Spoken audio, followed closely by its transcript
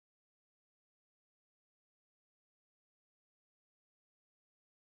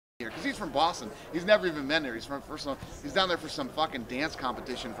from Boston. He's never even been there. He's he's down there for some fucking dance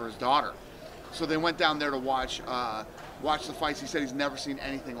competition for his daughter. So they went down there to watch the fights. He said he's never seen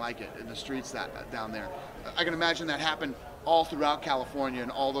anything like it in the streets down there. I can imagine that happened all throughout California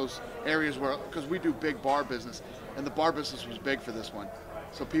and all those areas where, because we do big bar business, and the bar business was big for this one.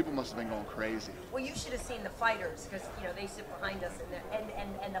 So people must have been going crazy. Well, you should have seen the fighters, because they sit behind us,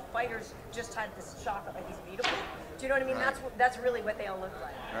 and the fighters just had this shock of like, he's beautiful. Do you know what I mean? Right. That's really what they all look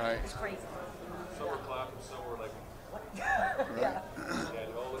like. Right. It's crazy. Some were clapping, some were like, What? Right. Yeah. yeah,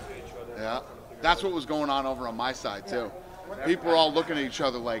 they all look at each other. Yeah. That's what was going on over on my side too. People were all looking at each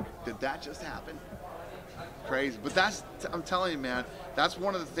other like, did that just happen? Crazy. But I'm telling you, man, that's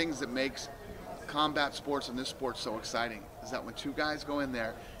one of the things that makes combat sports and this sport so exciting, is that when two guys go in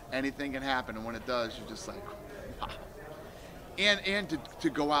there, anything can happen, and when it does, you're just like, wow. And to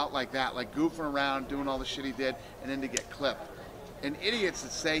go out like that, like goofing around, doing all the shit he did, and then to get clipped. And idiots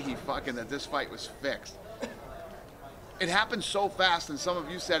that say that this fight was fixed. It happened so fast, and some of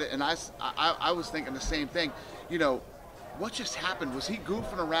you said it, and I was thinking the same thing. What just happened? Was he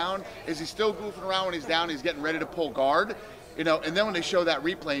goofing around? Is he still goofing around when he's down? He's getting ready to pull guard, and then when they show that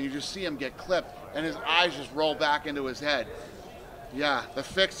replay, and you just see him get clipped, and his eyes just roll back into his head. Yeah, the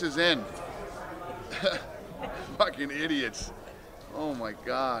fix is in. Fucking idiots. Oh my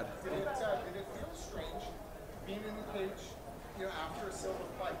God. Did it feel strange being in the cage, after a Silva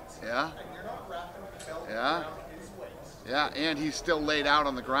fight? Yeah. And you're not wrapping the belt Yeah. around his waist. Yeah, and he's still laid out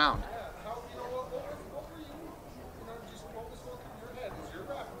on the ground. Yeah. How, what were you, just what was going through your head as you're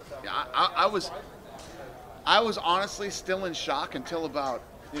wrapping the belt? Yeah, I was honestly still in shock until about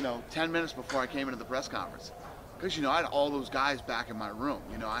 10 minutes before I came into the press conference, because I had all those guys back in my room.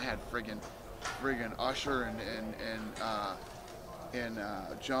 I had friggin' Usher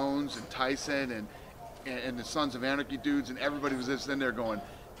and Jones and Tyson and the Sons of Anarchy dudes, and everybody was just in there going,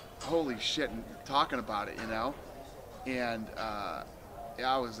 holy shit, and talking about it, and yeah,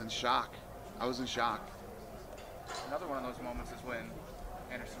 I was in shock. Another one of those moments is when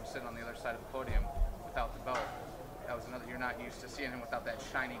Anderson was sitting on the other side of the podium without the belt. That was another, you're not used to seeing him without that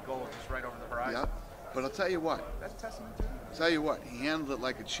shiny gold just right over the horizon. Yep. But I'll tell you what. That's a testament to him. I'll tell you what, he handled it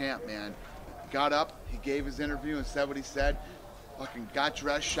like a champ, man. Got up, he gave his interview and said what he said. Fucking got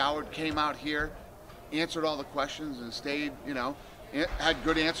dressed, showered, came out here, answered all the questions and stayed, had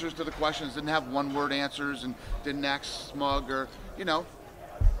good answers to the questions, didn't have one-word answers and didn't act smug or,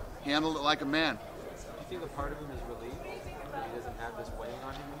 handled it like a man. Do you think a part of him is relieved that he doesn't have this weighing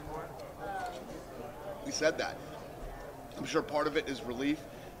on him anymore? He said that. I'm sure part of it is relief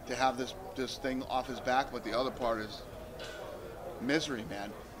to have this thing off his back, but the other part is misery,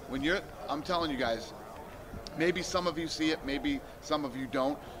 man. I'm telling you guys, maybe some of you see it, maybe some of you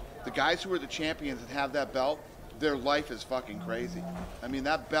don't. The guys who are the champions that have that belt, their life is fucking crazy. I mean,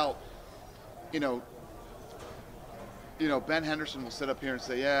 that belt, Ben Henderson will sit up here and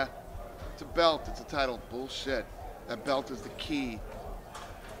say, yeah, it's a belt, it's a title. Bullshit. That belt is the key.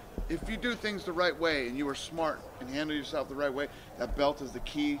 If you do things the right way and you are smart and handle yourself the right way, that belt is the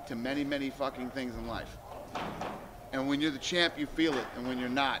key to many, many fucking things in life. And when you're the champ, you feel it. And when you're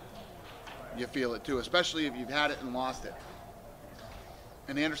not, you feel it too, especially if you've had it and lost it.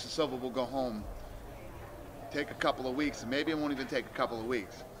 And Anderson Silva will go home, take a couple of weeks, and maybe it won't even take a couple of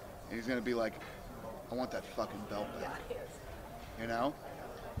weeks. And he's going to be like, I want that fucking belt back.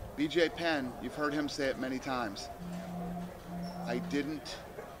 BJ Penn, you've heard him say it many times. I didn't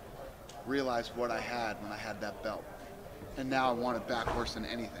realize what I had when I had that belt. And now I want it back worse than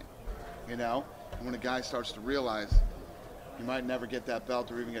anything. And when a guy starts to realize you might never get that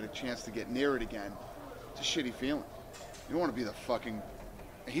belt or even get a chance to get near it again, it's a shitty feeling. You don't want to be the fucking...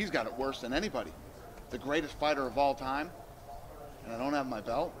 He's got it worse than anybody. The greatest fighter of all time, and I don't have my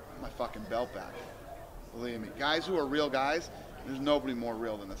belt, my fucking belt back. Believe me. Guys who are real guys, there's nobody more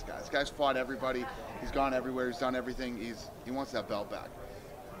real than this guy. This guy's fought everybody. He's gone everywhere. He's done everything. He wants that belt back.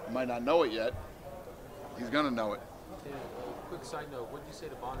 He might not know it yet. He's going to know it. Yeah, quick side note, what did you say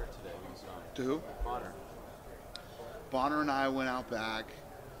to Bonner today when you saw him? To who? Bonner. Bonner and I went out back.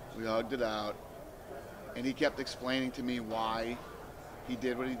 We hugged it out. And he kept explaining to me why he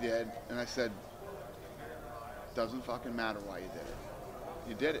did what he did. And I said, doesn't fucking matter why you did it.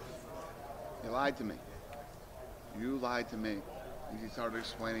 You did it. You lied to me. You lied to me. And he started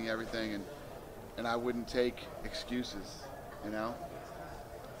explaining everything, and I wouldn't take excuses,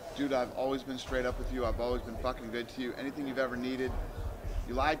 Dude, I've always been straight up with you. I've always been fucking good to you. Anything you've ever needed,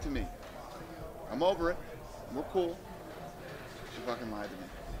 you lied to me. I'm over it. We're cool. You fucking lied to me.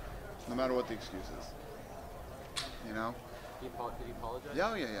 No matter what the excuse is. Did he apologize?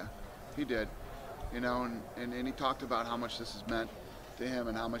 Yeah. He did. And he talked about how much this has meant to him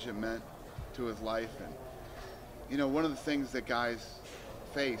and how much it meant to his life. And you know, one of the things that guys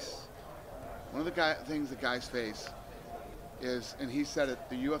face, is, and he said it,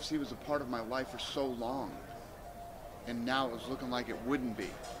 the UFC was a part of my life for so long, and now it was looking like it wouldn't be,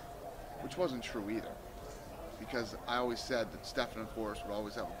 which wasn't true either, because I always said that Stefan and Forrest would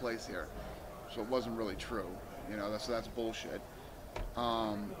always have a place here, so it wasn't really true, you know. That's bullshit.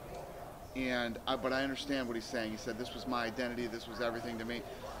 But I understand what he's saying. He said this was my identity, this was everything to me,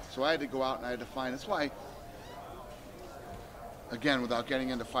 so I had to go out and I had to find. That's why, again, without getting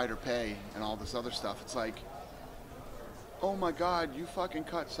into fighter pay and all this other stuff, it's like, oh my God, you fucking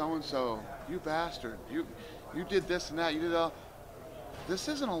cut so-and-so, you bastard, you did this and that, you did all. This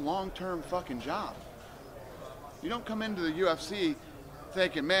isn't a long-term fucking job. You don't come into the UFC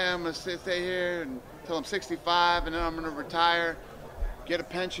thinking, man, I'm gonna stay here until I'm 65 and then I'm gonna retire, get a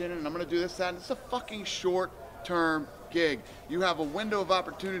pension, and I'm gonna do this, that. And it's a fucking short-term gig. You have a window of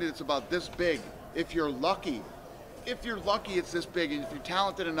opportunity that's about this big. If you're lucky, it's this big, and if you're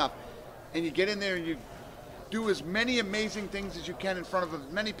talented enough, and you get in there and you do as many amazing things as you can in front of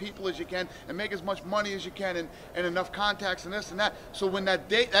as many people as you can, and make as much money as you can, and enough contacts and this and that. So when that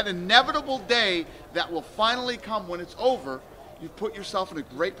day, that inevitable day that will finally come when it's over, you've put yourself in a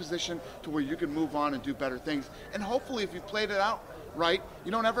great position to where you can move on and do better things. And hopefully, if you played it out right,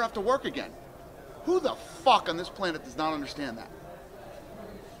 you don't ever have to work again. Who the fuck on this planet does not understand that?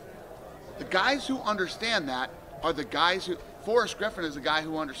 The guys who understand that are the guys who... Forrest Griffin is a guy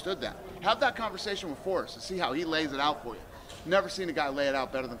who understood that. Have that conversation with Forrest and see how he lays it out for you. Never seen a guy lay it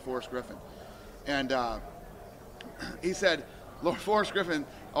out better than Forrest Griffin. And he said, Lord Forrest Griffin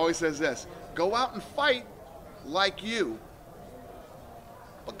always says this: go out and fight like you,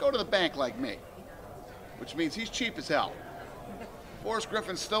 but go to the bank like me. Which means he's cheap as hell. Forrest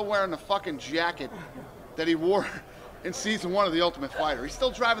Griffin's still wearing the fucking jacket that he wore in season 1 of The Ultimate Fighter. He's still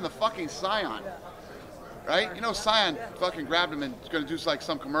driving the fucking Scion. Right? You know, Scion fucking grabbed him and is going to do like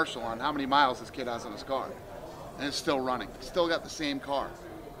some commercial on how many miles this kid has on his car. And it's still running. Still got the same car.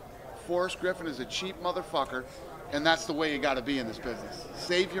 Forrest Griffin is a cheap motherfucker, and that's the way you got to be in this business.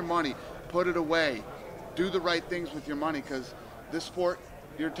 Save your money. Put it away. Do the right things with your money, because this sport,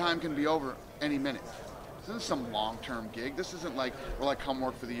 your time can be over any minute. This isn't some long-term gig. This isn't like, well, I come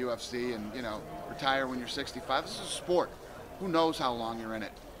work for the UFC and, you know, retire when you're 65. This is a sport. Who knows how long you're in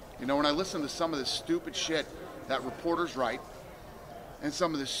it? You know, when I listen to some of this stupid shit that reporters write, and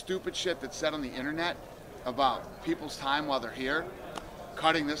some of this stupid shit that's said on the internet about people's time while they're here,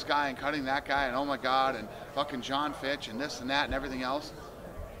 cutting this guy and cutting that guy, and oh my God, and fucking John Fitch and this and that and everything else.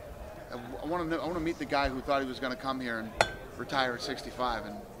 I want to meet the guy who thought he was going to come here and retire at 65,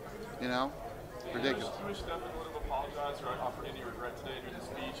 and you know, ridiculous. You wish Stefan would have apologized or offered any regret today during the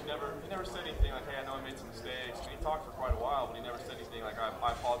speech. He never said anything like, hey, I know I made some mistakes. And he talked for quite a while, but he never said anything like,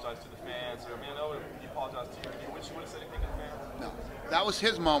 I apologize to the fans, or, man, no, he apologized to you. Do you wish he would have said anything to the fans? No. That was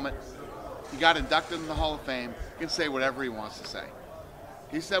his moment. He got inducted in the Hall of Fame. He can say whatever he wants to say.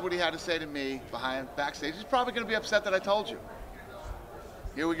 He said what he had to say to me backstage. He's probably going to be upset that I told you.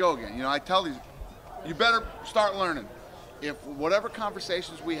 Here we go again. You know, I tell these, you better start learning. If whatever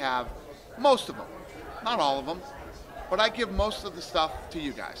conversations we have, most of them, not all of them, but I give most of the stuff to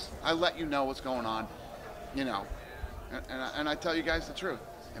you guys. I let you know what's going on, you know, and I tell you guys the truth.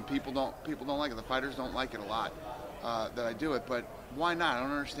 And people don't like it. The fighters don't like it a lot that I do it. But why not? I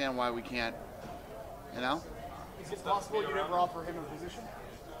don't understand why we can't. You know. Is it possible you never offer him a position?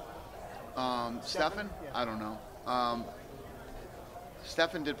 Stefan? Yeah. I don't know.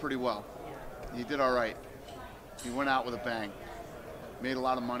 Stefan did pretty well. He did all right. He went out with a bang. Made a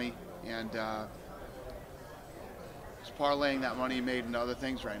lot of money, and he's parlaying that money he made into other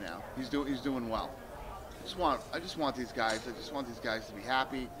things right now. He's doing well. I just want these guys to be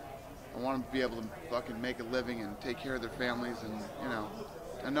happy. I want them to be able to fucking make a living and take care of their families, and you know.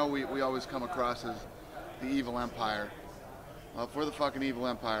 I know we always come across as the evil empire. Well, if we're the fucking evil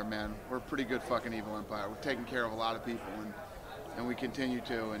empire, man, we're a pretty good fucking evil empire. We're taking care of a lot of people, and we continue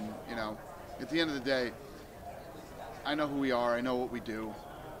to. And you know, at the end of the day, I know who we are. I know what we do,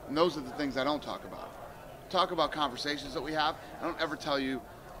 and those are the things I don't talk about. Talk about conversations that we have. I don't ever tell you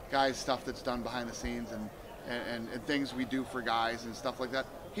guys stuff that's done behind the scenes and things we do for guys and stuff like that.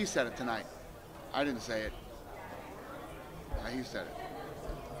 He said it tonight. I didn't say it. He said it.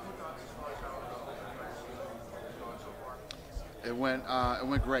 It went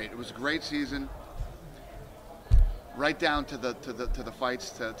great. It was a great season. Right down to the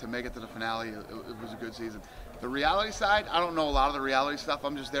fights to make it to the finale. It was a good season. The reality side, I don't know a lot of the reality stuff.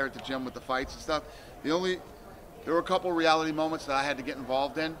 I'm just there at the gym with the fights and stuff. There were a couple reality moments that I had to get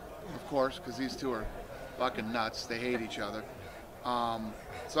involved in, of course, because these two are fucking nuts. They hate each other.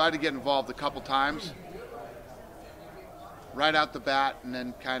 So I had to get involved a couple times, right out the bat, and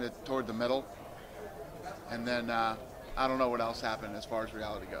then kind of toward the middle. And then I don't know what else happened as far as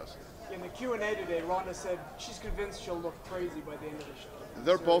reality goes. In the Q&A today, Ronda said she's convinced she'll look crazy by the end of the show.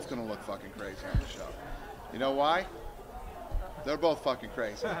 They're both going to look fucking crazy on the show. You know why? They're both fucking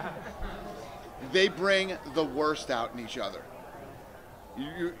crazy. They bring the worst out in each other.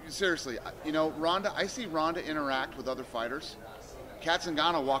 You seriously, you know, Ronda, I see Ronda interact with other fighters. Kat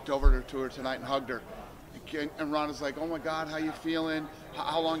Zingano walked over to her tonight and hugged her. And Ronda's like, oh my God, how you feeling?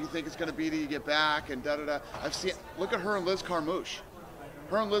 How long you think it's going to be till you get back? And da-da-da. I've seen, look at her and Liz Carmouche.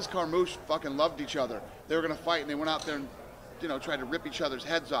 Her and Liz Carmouche fucking loved each other. They were going to fight, and they went out there and, you know, tried to rip each other's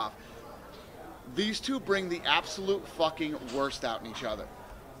heads off. These two bring the absolute fucking worst out in each other.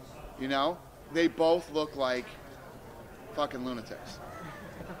 You know? They both look like fucking lunatics.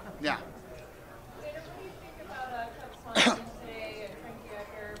 Yeah. Dana, what do you think about Cub today and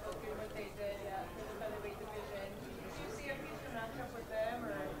Thiago both doing what they did for the featherweight division? Did you see a future matchup with them,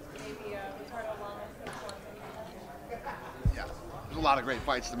 or maybe Ricardo Lamas and Swanson? Yeah, there's a lot of great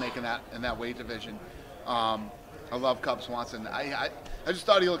fights to make in that weight division. I love Cub Swanson. I just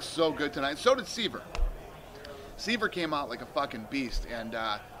thought he looked so good tonight. So did Seaver. Seaver came out like a fucking beast, and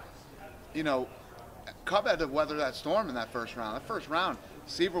you know, Cub had to weather that storm in that first round. That first round,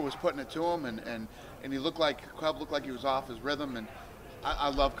 Seaver was putting it to him, and he looked like Cub looked like he was off his rhythm. And I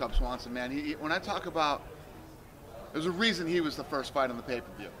love Cub Swanson, man. When I talk about, there's a reason he was the first fight on the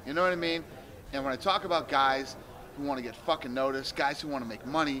pay-per-view. You know what I mean? And when I talk about guys who want to get fucking noticed, guys who want to make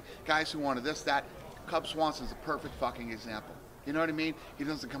money, guys who want to this, that, Cub Swanson's a perfect fucking example. You know what I mean? He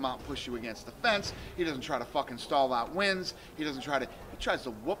doesn't come out and push you against the fence. He doesn't try to fucking stall out wins. He tries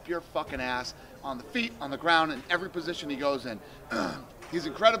to whoop your fucking ass on the feet, on the ground, in every position he goes in. He's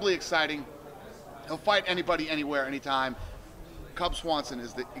incredibly exciting. He'll fight anybody, anywhere, anytime. Cub Swanson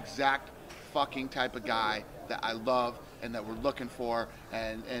is the exact fucking type of guy that I love and that we're looking for,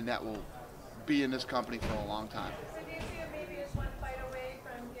 and that will be in this company for a long time. So do you see him maybe as one fight away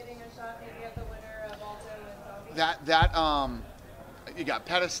from getting a shot maybe at the winner of Alto and Tommy? You got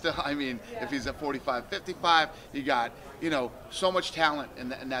Pettis still. I mean, if he's at 45-55, you got, you know, so much talent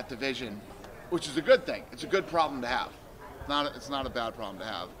in that division, which is a good thing. It's a good problem to have. It's not a bad problem to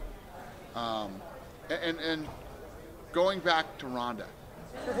have. And going back to Ronda,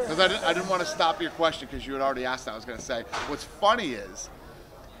 because I didn't want to stop your question because you had already asked that. I was going to say, what's funny is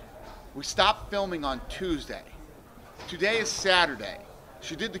we stopped filming on Tuesday. Today is Saturday.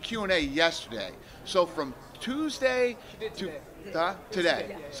 She did the Q&A yesterday. So from Tuesday to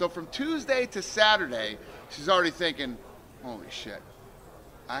today. So from Tuesday to Saturday, she's already thinking, holy shit,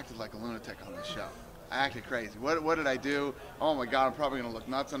 I acted like a lunatic on this show. I acted crazy. What did I do? Oh my God, I'm probably going to look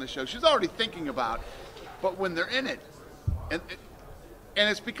nuts on the show. She's already thinking about, but when they're in it, and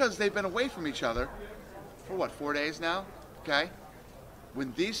it's because they've been away from each other for what, 4 days now? Okay?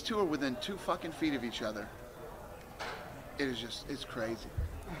 When these two are within 2 fucking feet of each other, it's crazy.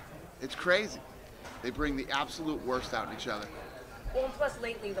 It's crazy. They bring the absolute worst out in each other. Well, and plus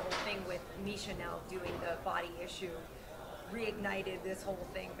lately the whole thing with Misha now doing the body issue reignited this whole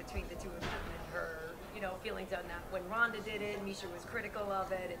thing between the two of them and her, you know, feelings on that. When Ronda did it, Misha was critical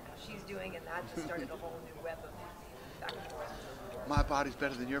of it, and now she's doing it, and that just started a whole new web of back and forth. My body's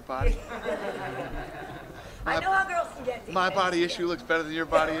better than your body. I know how girls can get. My body issue looks better than your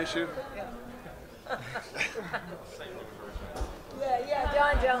body issue. Yeah,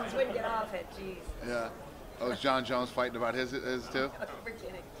 John Jones wouldn't get off it, jeez. Yeah. Oh, is John Jones fighting about his too? We're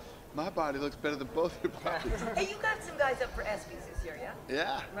kidding. My body looks better than both your bodies. Hey, you got some guys up for ESPYs this year, yeah?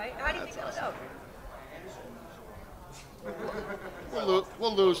 Yeah. Right? How do you think it'll go?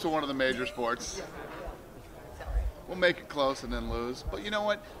 We'll lose to one of the major sports. We'll make it close and then lose. But you know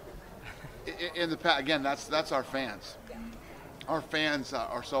what? In the past, again, that's our fans. Our fans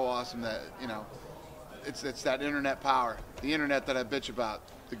are so awesome that, you know, it's that internet power, the internet that I bitch about,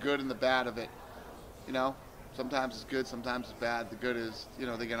 the good and the bad of it. You know, sometimes it's good, sometimes it's bad. The good is, you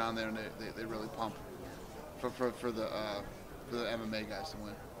know, they get on there and they really pump for the MMA guys to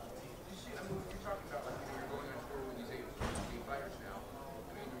win.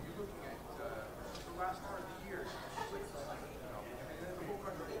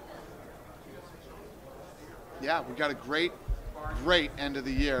 Yeah, we got a great end of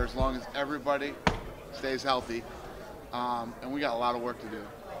the year as long as everybody stays healthy. And we got a lot of work to do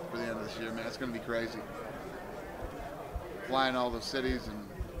for the end of this year, man. It's going to be crazy. Flying all the cities and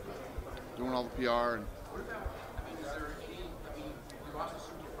doing all the PR. And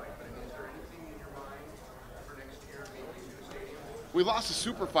we lost a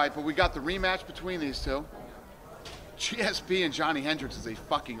super fight, but we got the rematch between these two. GSP and Johnny Hendricks is a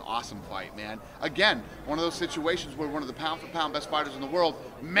fucking awesome fight, man. Again, one of those situations where one of the pound-for-pound best fighters in the world,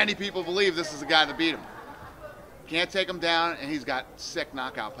 many people believe this is the guy to beat him. Can't take him down, and he's got sick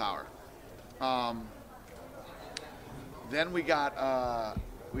knockout power. Then we got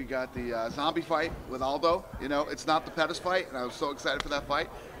the zombie fight with Aldo. You know, it's not the Pettis fight, and I was so excited for that fight.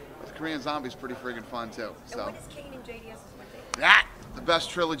 But the Korean Zombie is pretty friggin' fun too. So. And what is Kane and JDS's birthday? That the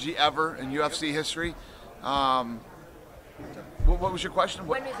best trilogy ever in UFC history. What was your question?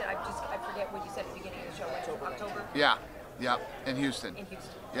 When is it? I forget what you said at the beginning of the show. October? Yeah, in Houston. In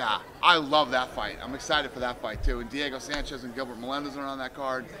Houston. Yeah, I love that fight. I'm excited for that fight too. And Diego Sanchez and Gilbert Melendez are on that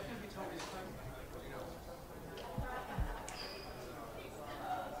card.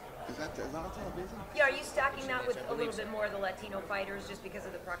 Is that on television? Yeah, are you stacking that with a little bit more of the Latino fighters just because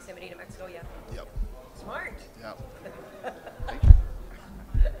of the proximity to Mexico? Yeah. Yep. Smart. Yep. Thank you.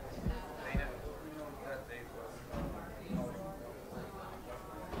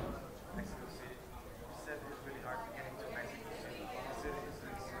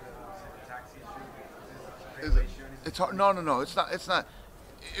 It's hard. No. It's not.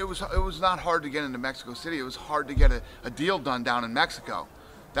 It was not hard to get into Mexico City. It was hard to get a deal done down in Mexico.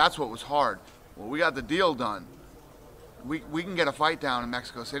 That's what was hard. Well, we got the deal done. We can get a fight down in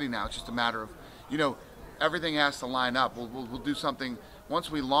Mexico City now. It's just a matter of, everything has to line up. We'll do something once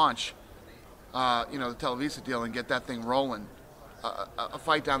we launch, the Televisa deal and get that thing rolling. A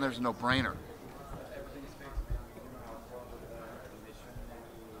fight down there is a no-brainer.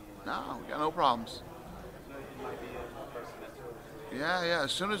 No, we got no problems. Yeah.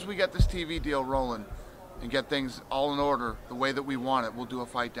 As soon as we get this TV deal rolling and get things all in order the way that we want it, we'll do a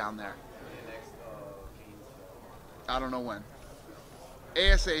fight down there. I don't know when.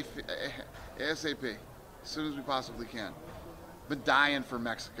 ASAP. As soon as we possibly can. Been dying for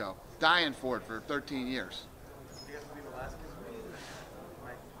Mexico. Dying for it for 13 years.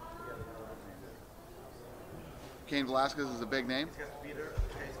 Cain Velasquez is a big name.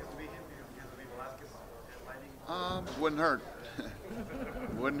 Wouldn't hurt.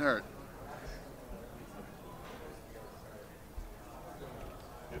 Wouldn't hurt.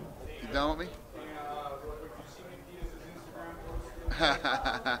 You done with me?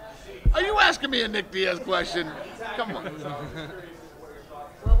 Are you asking me a Nick Diaz question? Come on.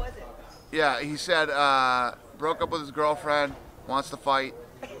 What was it? Yeah, he said, broke up with his girlfriend, wants to fight.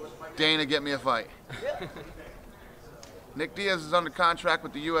 Dana, get me a fight. Nick Diaz is under contract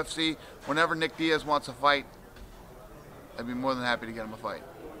with the UFC. Whenever Nick Diaz wants a fight, I'd be more than happy to get him a fight.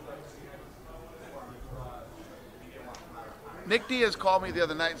 Nick Diaz called me the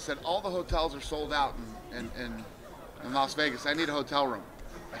other night and said, all the hotels are sold out in Las Vegas. I need a hotel room.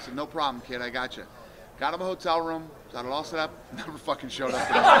 I said, no problem, kid. I got you. Got him a hotel room. Got it all set up. Never fucking showed up.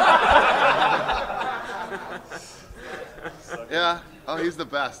 Yeah. Oh, he's the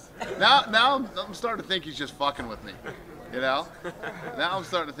best. Now I'm starting to think he's just fucking with me. Now I'm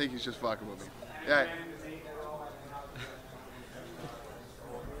starting to think he's just fucking with me. Yeah.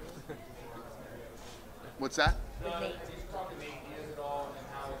 What's that?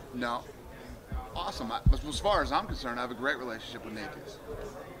 No. Awesome. As far as I'm concerned, I have a great relationship with Nate Diaz.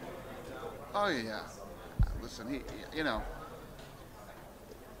 Oh yeah. Listen,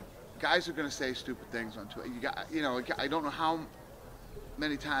 guys are going to say stupid things on Twitter. I don't know how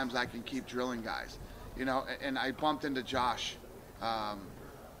many times I can keep drilling guys. And I bumped into Josh.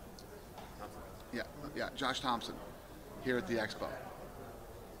 Josh Thompson here at the expo.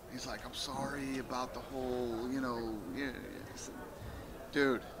 He's like, I'm sorry about the whole,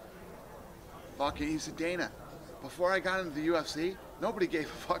 dude. Fucking, he said, Dana, before I got into the UFC, nobody gave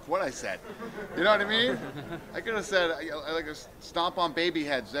a fuck what I said. You know what I mean? I could have said, I like to stomp on baby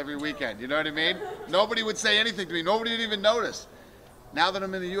heads every weekend. You know what I mean? Nobody would say anything to me. Nobody would even notice. Now that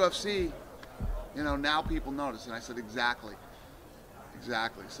I'm in the UFC, now people notice. And I said, exactly.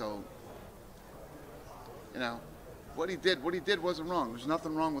 So, what he did wasn't wrong. There's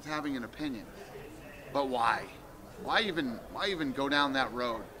nothing wrong with having an opinion. But why? Why even go down that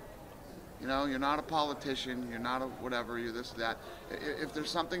road? You're not a politician. You're not a whatever. You're this, that. If there's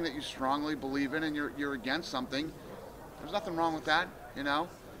something that you strongly believe in and you're against something, there's nothing wrong with that. And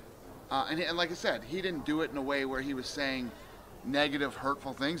like I said, he didn't do it in a way where he was saying negative,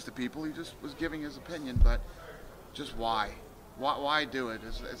 hurtful things to people. He just was giving his opinion. But just why? Why do it?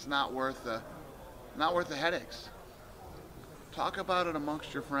 It's not worth the headaches. Talk about it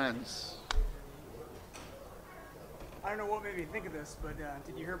amongst your friends. I don't know what made me think of this, but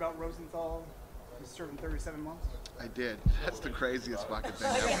did you hear about Rosenthal? He's serving 37 months. I did. That's the craziest fucking thing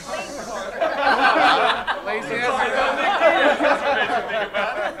ever. Lazy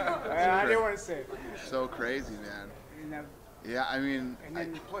I didn't want to say it. So crazy, man. And, that, Yeah, I mean, and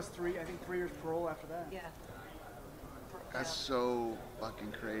then plus 3, I think 3 years parole after that. Yeah. that's so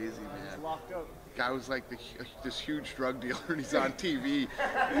fucking crazy, He's man. locked up. Guy was like this huge drug dealer, and he's on TV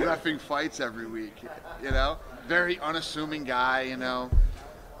reffing fights every week. You know, very unassuming guy. You know,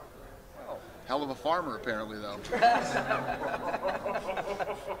 hell of a farmer apparently though.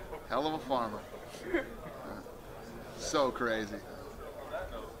 Hell of a farmer. So crazy.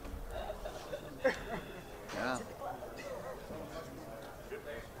 Yeah.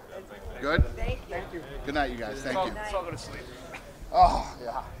 Good. Thank you. Good night, you guys. Thank you. So I'll go to sleep. Oh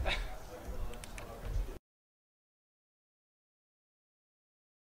yeah.